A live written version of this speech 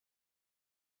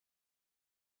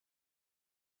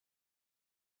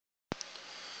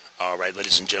All right,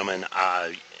 ladies and gentlemen,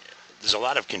 there's a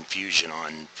lot of confusion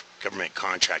on government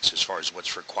contracts as far as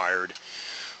what's required.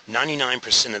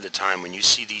 99% of the time when you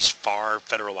see these FAR,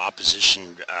 Federal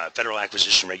Acquisition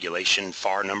Regulation,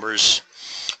 FAR numbers,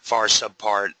 FAR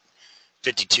subpart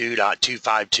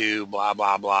 52.252, blah,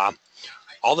 blah, blah,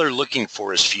 all they're looking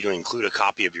for is for you to include a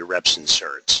copy of your reps and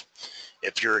certs.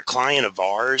 If you're a client of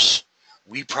ours,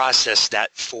 we process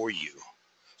that for you.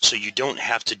 So you don't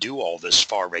have to do all this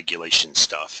FAR regulation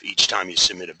stuff each time you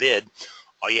submit a bid.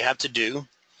 All you have to do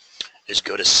is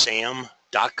go to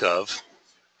sam.gov,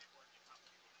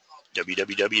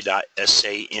 www.sam.gov,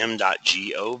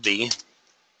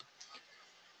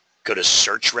 go to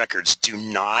search records. Do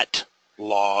not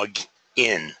log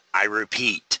in. I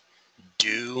repeat,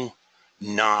 do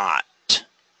not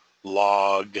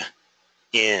log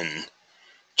in.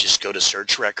 Just go to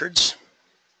search records.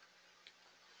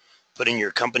 Put in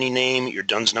your company name, your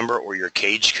DUNS number, or your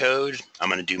cage code. I'm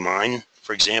going to do mine,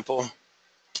 for example,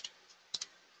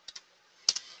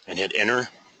 and hit enter.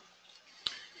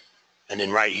 And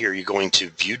then right here, you're going to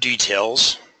view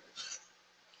details,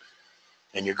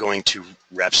 and you're going to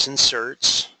reps and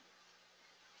certs,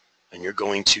 and you're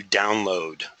going to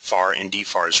download FAR and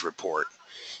D.F.A.R's report.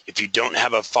 If you don't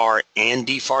have a FAR and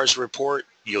D.F.A.R's report,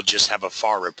 you'll just have a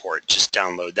FAR report. Just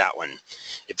download that one.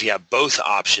 If you have both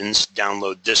options,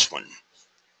 download this one.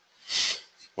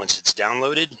 Once it's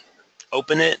downloaded,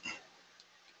 open it,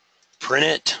 print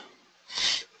it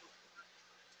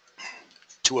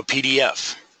to a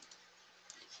PDF,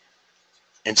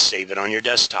 and save it on your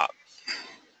desktop.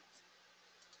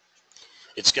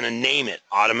 It's going to name it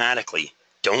automatically.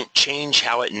 Don't change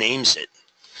how it names it.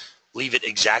 Leave it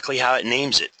exactly how it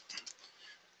names it.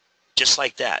 Just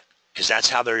like that, because that's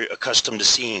how they're accustomed to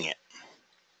seeing it.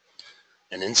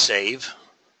 And then save.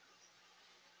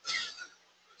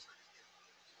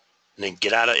 And then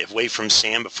get away from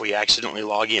SAM before you accidentally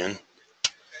log in.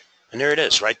 And there it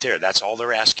is, right there. That's all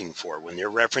they're asking for. When they're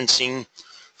referencing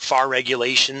FAR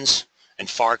regulations and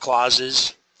FAR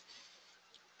clauses,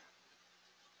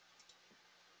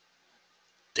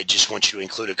 they just want you to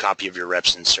include a copy of your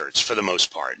reps and certs for the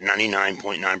most part.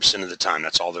 99.9% of the time,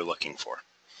 that's all they're looking for.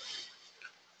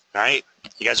 All right,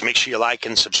 you guys make sure you like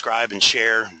and subscribe and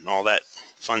share and all that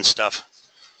fun stuff.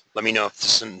 Let me know if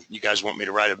this is you guys want me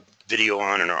to write a video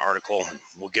on an article.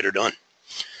 We'll get her done.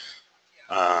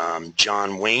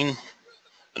 John Wayne,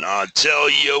 and I'll tell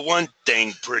you one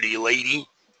thing, pretty lady.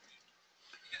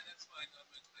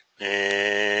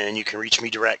 And you can reach me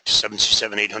direct,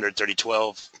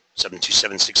 727-800-3012,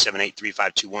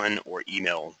 727-678-3521, or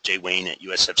email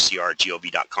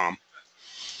jwayne@usfcrgov.com.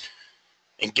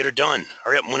 And get her done.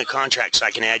 Hurry up and win a contract so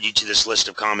I can add you to this list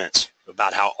of comments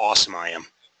about how awesome I am.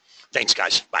 Thanks,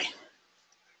 guys. Bye.